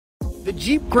The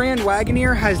Jeep Grand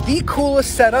Wagoneer has the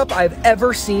coolest setup I've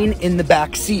ever seen in the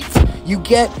back seats. You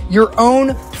get your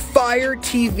own Fire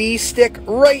TV stick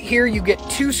right here. You get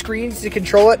two screens to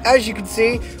control it. As you can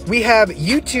see, we have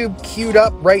YouTube queued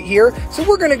up right here. So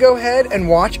we're gonna go ahead and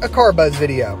watch a Car Buzz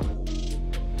video.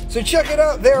 So check it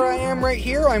out, there I am right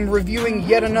here. I'm reviewing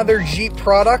yet another Jeep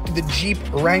product, the Jeep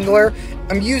Wrangler.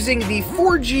 I'm using the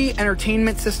 4G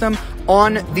entertainment system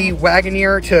on the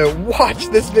Wagoneer to watch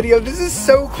this video. This is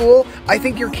so cool. I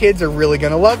think your kids are really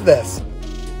gonna love this.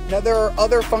 Now there are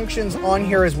other functions on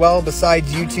here as well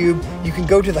besides YouTube. You can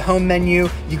go to the home menu,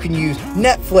 you can use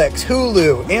Netflix,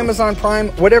 Hulu, Amazon Prime,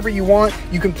 whatever you want.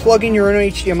 You can plug in your own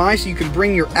HDMI so you can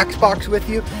bring your Xbox with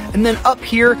you. And then up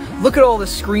here, look at all the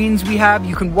screens we have.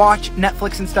 You can watch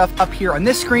Netflix and stuff up here on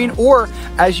this screen, or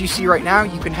as you see right now,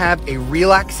 you can have a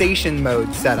relaxation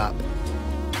mode set up.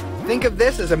 Think of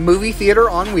this as a movie theater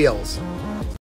on wheels.